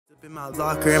In my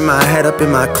locker, in my head, up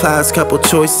in my class, couple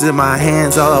choices in my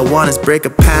hands, all I want is break a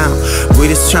pound. We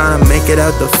just tryna make it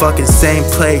out the fucking same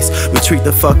place. We treat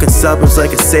the fucking suburbs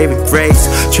like a saving grace.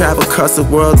 Travel across the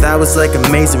world, that was like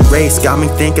amazing race. Got me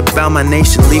thinking about my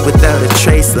nation, leave without a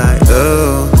trace. Like,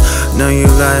 oh, know you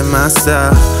like my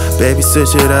style. Baby,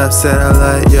 switch it up, said I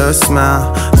like your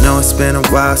smile. Know it's been a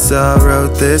while, so I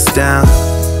wrote this down.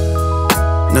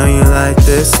 Know you like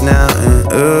this now,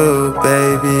 and ooh,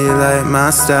 baby, you like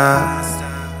my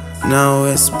style. Know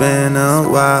it's been a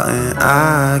while, and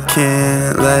I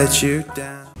can't let you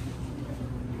down.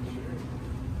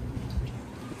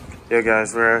 Yo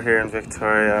guys, we're out here in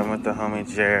Victoria. I'm with the homie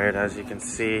Jared. As you can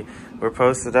see, we're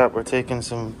posted up. We're taking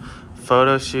some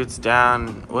photo shoots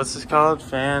down, what's this called?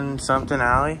 Fan something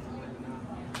alley?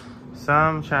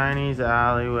 Some Chinese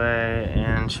alleyway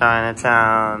in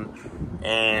Chinatown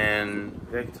in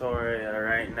Victoria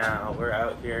right now. We're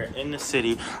out here in the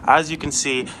city. As you can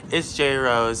see, it's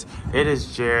J-Rose. It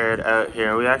is Jared out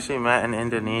here. We actually met in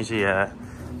Indonesia.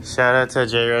 Shout out to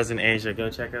J-Rose in Asia.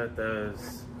 Go check out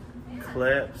those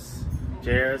clips.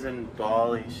 J-Rose in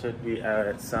Bali should be out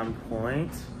at some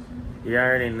point. You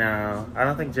already know. I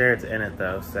don't think Jared's in it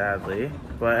though, sadly.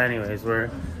 But anyways,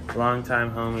 we're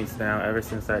longtime homies now ever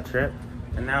since that trip.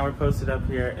 And now we're posted up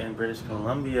here in British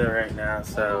Columbia right now.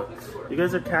 So you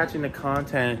guys are catching the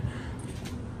content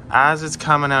as it's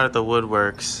coming out of the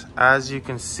woodworks. As you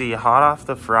can see, hot off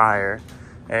the fryer.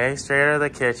 Hey, straight out of the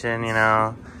kitchen, you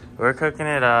know. We're cooking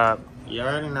it up. You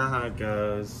already know how it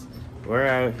goes. We're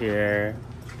out here,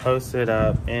 posted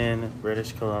up in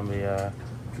British Columbia,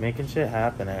 making shit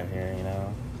happen out here, you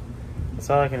know. That's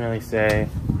all I can really say.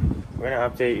 We're gonna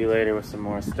update you later with some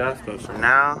more stuff, but for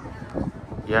now,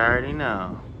 you already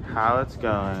know how it's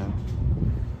going.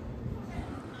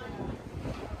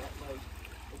 Like,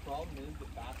 the problem is the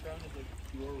background is like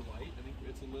pure white. I think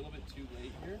it's a little bit too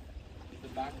late here. The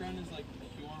background is like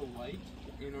pure white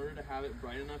in order to have it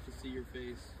bright enough to see your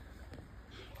face.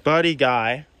 Buddy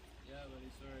guy. Yeah, buddy,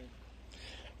 sorry.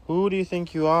 Who do you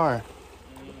think you are?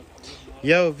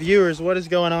 Yo, viewers, what is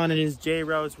going on? It is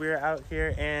J-Rose. We're out here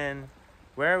in,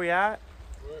 where are we at?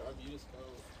 We're at Arbutus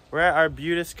Cove. We're at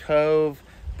Arbutus Cove,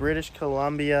 British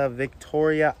Columbia,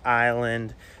 Victoria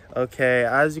Island. Okay,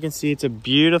 as you can see, it's a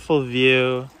beautiful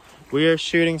view. We are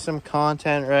shooting some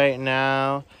content right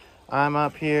now. I'm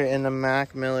up here in the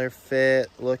Mac Miller Fit,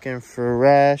 looking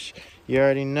fresh. You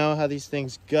already know how these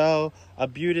things go.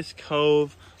 Arbutus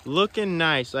Cove, looking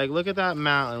nice. Like, look at that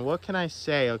mountain. What can I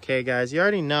say? Okay, guys, you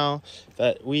already know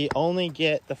that we only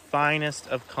get the finest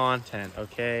of content,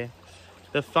 okay?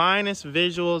 The finest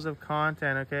visuals of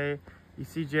content, okay? You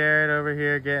see Jared over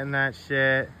here getting that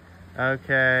shit.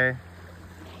 Okay.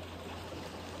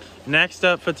 Next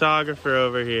up, photographer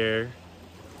over here.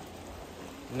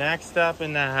 Next up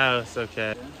in the house,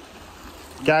 okay.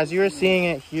 Guys, you are seeing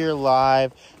it here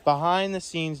live. Behind the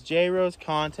scenes, J-Rose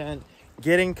content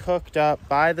getting cooked up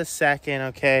by the second,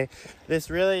 okay? This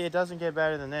really, it doesn't get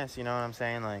better than this, you know what I'm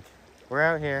saying? Like, we're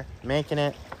out here making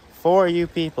it for you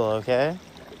people, okay?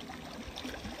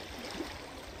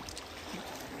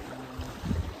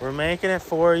 We're making it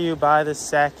for you by the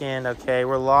second, okay?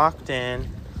 We're locked in,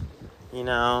 you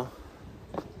know.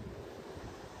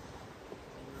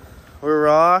 We're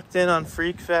locked in on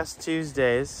Freak Fest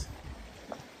Tuesdays.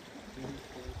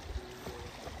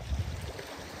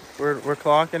 We're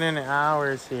clocking in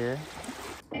hours here.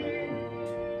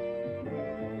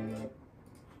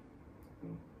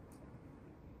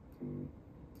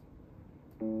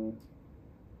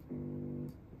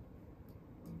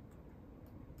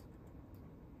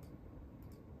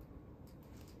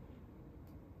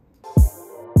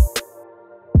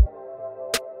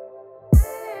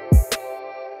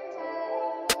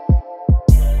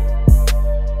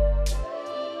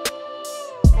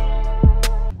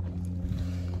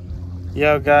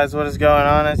 Yo guys, what is going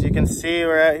on? As you can see,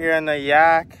 we're out here in the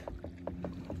yak.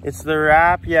 It's the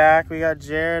rap yak. We got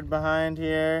Jared behind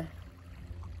here.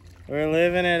 We're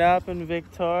living it up in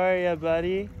Victoria,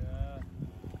 buddy. Yeah.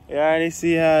 You already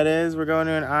see how it is. We're going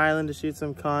to an island to shoot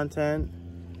some content.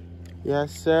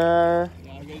 Yes, sir.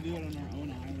 Yeah, we gotta do it on our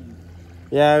own island.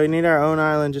 Yeah, we need our own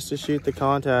island just to shoot the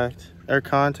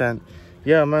content.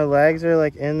 Yo, my legs are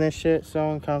like in this shit so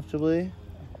uncomfortably,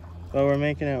 but we're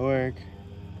making it work.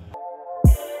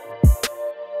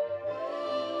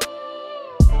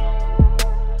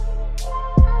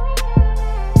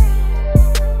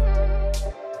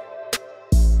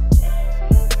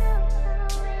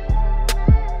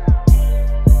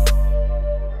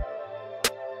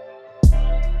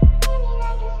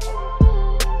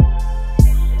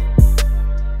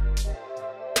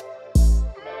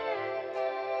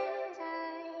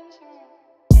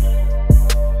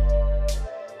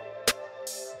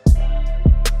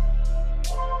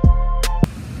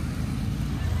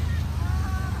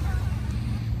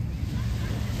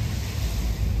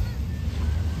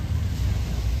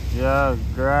 up,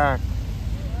 Greg?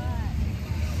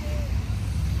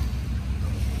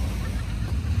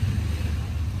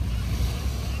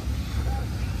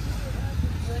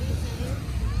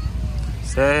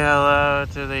 Say hello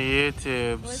to the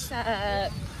YouTubes. What's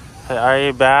up? Hey, are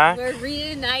you back? We're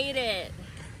reunited.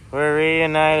 We're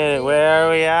reunited. Where are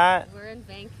we at? We're in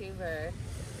Vancouver.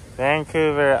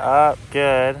 Vancouver, up,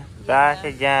 good. Back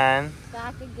again.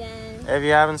 Back again. If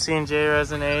you haven't seen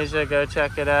J-Rose in Asia, go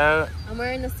check it out. I'm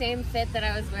wearing the same fit that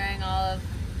I was wearing all of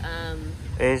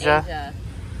Asia.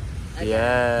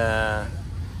 Yeah.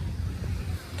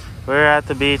 We're at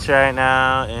the beach right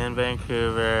now in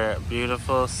Vancouver.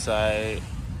 Beautiful sight.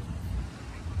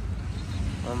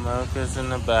 Mocha's in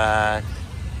the back.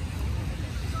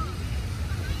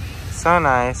 So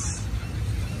nice.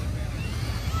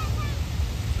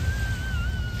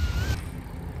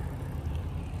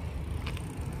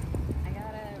 I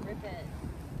gotta rip it.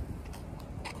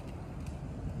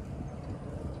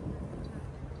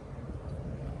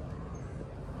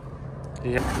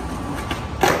 Yeah.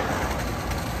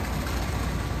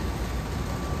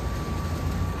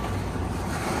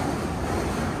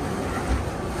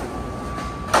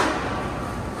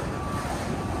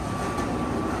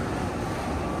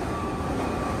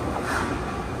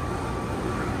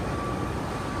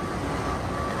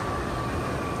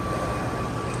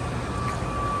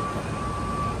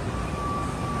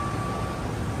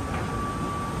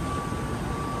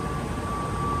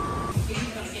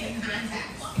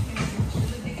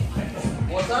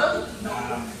 What time?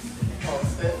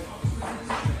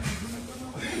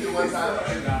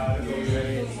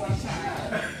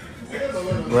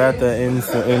 We're at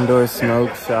the indoor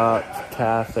smoke shop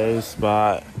cafe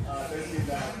spot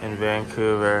in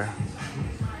Vancouver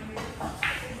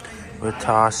with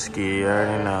Toski, you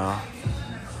already know.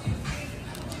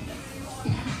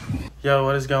 Yo,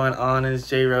 what is going on? It's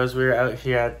J-Rose. We're out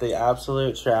here at the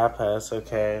Absolute Trap House,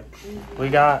 okay? We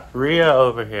got Rio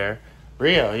over here.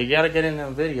 Rio, you gotta get in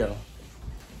the video.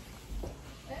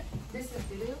 This is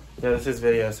video? Yeah, this is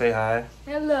video. Say hi.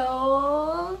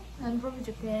 Hello, I'm from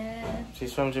Japan.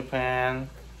 She's from Japan.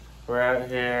 We're out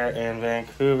here in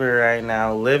Vancouver right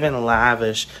now, living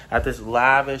lavish at this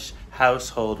lavish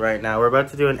household right now. We're about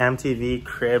to do an MTV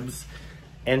Cribs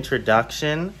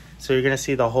introduction. So you're gonna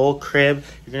see the whole crib.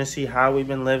 You're gonna see how we've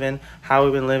been living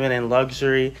in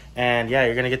luxury, and yeah,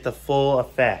 you're gonna get the full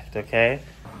effect, okay?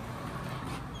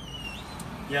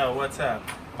 Yo, what's up?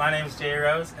 My name's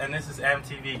J-Rose, and this is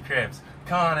MTV Cribs.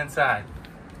 Come on inside.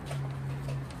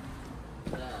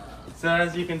 So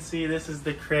as you can see, this is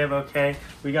the crib, okay?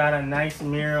 We got a nice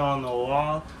mirror on the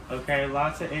wall, okay?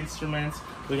 Lots of instruments.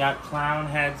 We got clown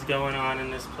heads going on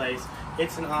in this place.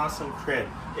 It's an awesome crib.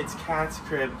 It's Cat's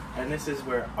crib, and this is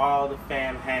where all the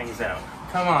fam hangs out.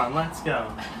 Come on, let's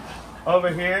go. Over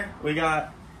here, we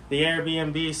got the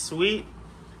Airbnb suite,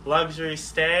 luxury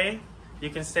stay. You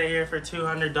can stay here for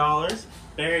 $200.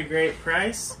 Very great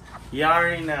price. You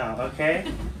already know, okay?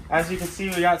 As you can see,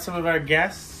 we got some of our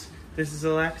guests. This is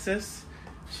Alexis.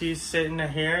 She's sitting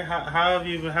here.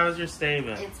 How's your stay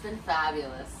been? It's been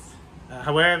fabulous.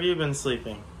 Where have you been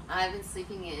sleeping? I've been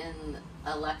sleeping in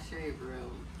a luxury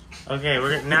room. Okay,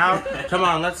 we're now. Come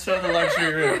on, let's show the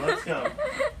luxury room. Let's go.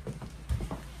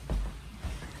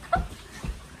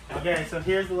 Okay, so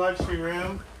here's the luxury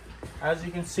room. As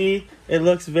you can see, it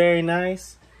looks very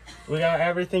nice. We got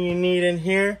everything you need in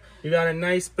here. You got a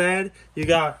nice bed. You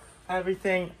got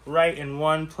everything right in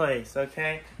one place,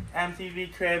 okay?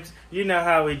 MTV Cribs, you know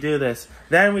how we do this.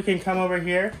 Then we can come over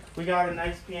here. We got a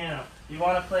nice piano. You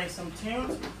want to play some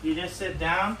tunes? You just sit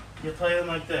down. You play them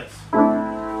like this.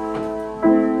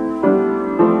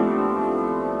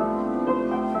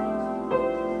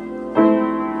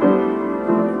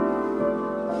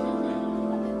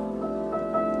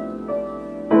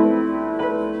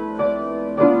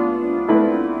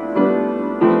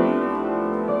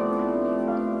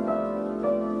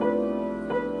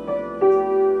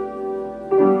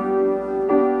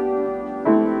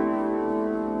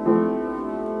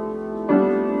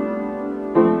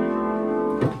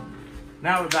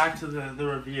 Now we're back to the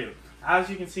review. As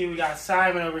you can see, we got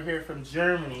Simon over here from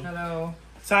Germany. Hello.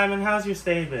 Simon, how's your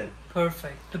stay been?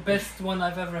 Perfect. The best one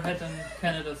I've ever had in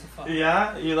Canada so far.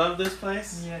 Yeah? You love this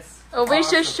place? Yes. Oh, we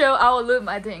Awesome. should show our room,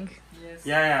 I think. Yes.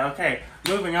 Yeah, okay.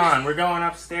 Moving on. We're going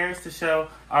upstairs to show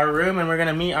our room, and we're going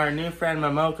to meet our new friend,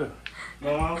 Momoka.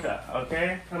 Momoka,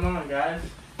 okay? Come on, guys.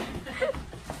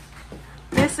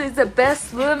 This is the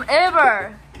best room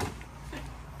ever.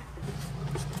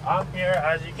 Up here,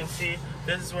 as you can see,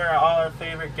 this is where all our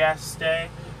favorite guests stay.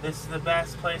 This is the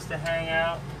best place to hang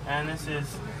out, and this is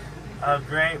a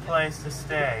great place to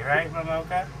stay, right,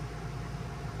 Momoka?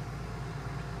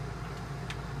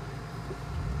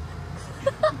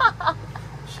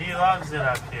 She loves it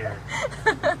up here.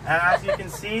 And as you can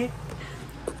see,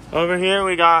 over here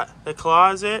we got the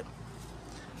closet.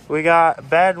 We got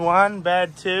bed 1,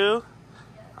 bed 2,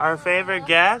 our favorite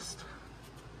guest.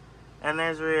 And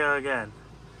there's Rio again.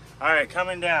 All right,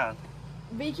 coming down.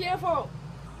 Be careful.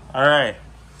 All right,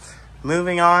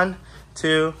 moving on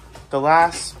to the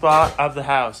last spot of the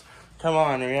house. Come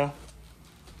on, Rio.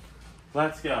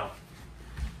 Let's go.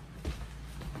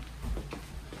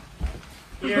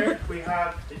 Here we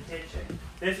have the kitchen.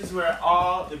 This is where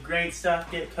all the great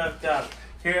stuff get cooked up.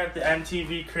 Here at the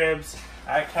MTV Cribs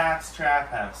at Cat's Trap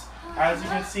House. As you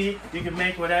can see, you can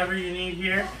make whatever you need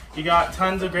here. You got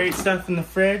tons of great stuff in the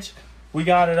fridge. We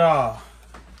got it all.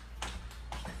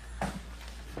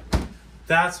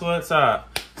 That's what's up.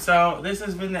 So this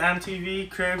has been the MTV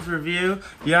Cribs review.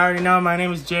 You already know my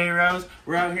name is J-Rose.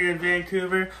 We're out here in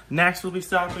Vancouver. Next we'll be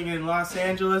stopping in Los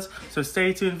Angeles. So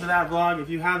stay tuned for that vlog. If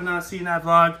you have not seen that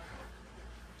vlog,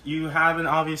 you haven't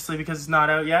obviously because it's not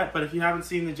out yet. But if you haven't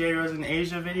seen the J-Rose in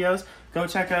Asia videos, go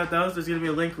check out those. There's going to be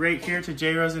a link right here to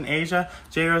J-Rose in Asia,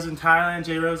 J-Rose in Thailand,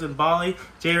 J-Rose in Bali,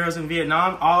 J-Rose in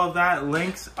Vietnam. All of that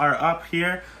links are up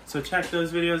here. So check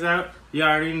those videos out. You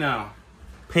already know.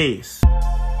 Peace.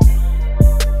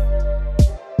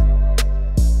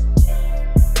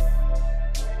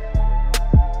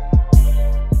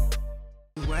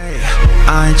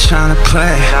 I ain't tryna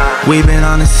play. We been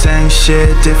on the same shit,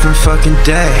 different fucking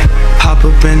day. Hop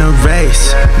up in a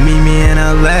race, meet me in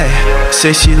LA.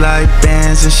 Say she like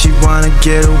bands and she wanna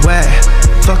get away.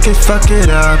 Fuck it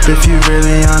up if you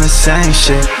really on the same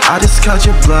shit. I just cut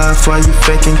your bluff while you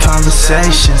faking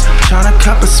conversations. Tryna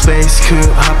cup a space coupe,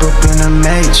 hop up in a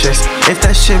matrix. If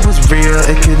that shit was real,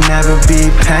 it could never be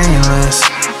painless.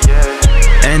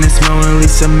 And it's Mona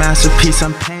Lisa masterpiece,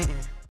 I'm painting.